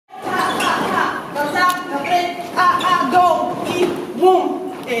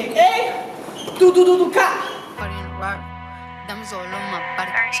Ду-ду-ду-ду-ка! Diamonds all over my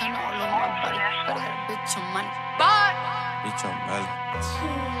body, China all over my body. But I got a bitch on money. Bitch on Molly.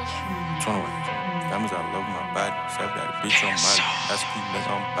 21. Diamonds all over my body. Except got a bitch on Molly. That's keep me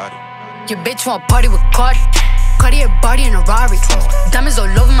on body. Your bitch want party with Cardi. Cardi a body in a Rari. Diamonds all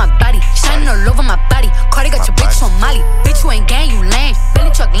over my body, shining all over my body. Cardi got your bitch on Molly. Bitch, you ain't gang, you lame.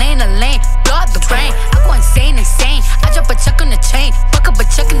 Billy truck laying the lane, blow up the brain. I go insane, insane. I drop a check on the chain, fuck up a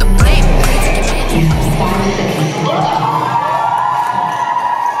check in the blame.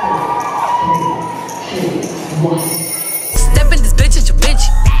 Step in this bitch at your bitch.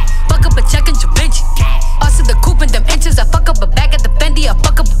 Fuck up a check in your bitch. Also the coupe in them inches. I fuck up a bag at the Fendi. I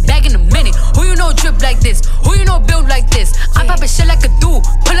fuck up a bag in a minute. Who you know drip like this? Who you know build like this? I'm poppin' shit like a dude.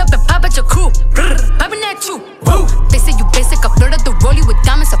 Pull up and pop at your crew. Poppin' at you. Woo. They say you basic. I flirt at the rollie with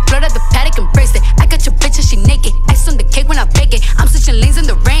diamonds. I flirt at the paddock and bracelet. I got your bitch and she naked. Ice on the cake when I bake it. I'm switching lanes in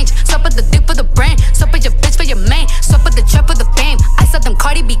the range. Swap at the dick for the brain. Swap at your bitch for your main. Swap at the trap for the fame. I saw them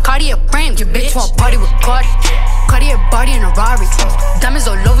Cardi B, Cardi a frame. Your bitch want party with Cardi. Cardi a body in a Rari. Diamonds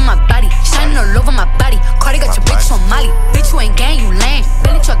all over my body, shining all over my body. Cardi got your bitch on Molly. Bitch, you ain't gang, you lame.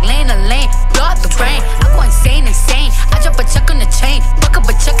 Billy truck laying the lane, blow up the brain. I go insane, insane. I drop a check on the chain, fuck up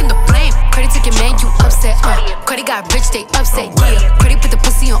a check in the flame. Cardi took your man, you upset. Cardi got rich, they upset. Yeah, Cardi put the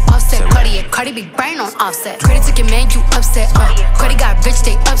pussy on offset. Cardi big brain on offset. Cardi took your man, you upset. Cardi got rich,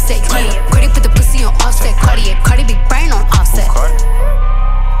 they upset. Yeah, Cardi put the pussy on offset. Cardi big brain.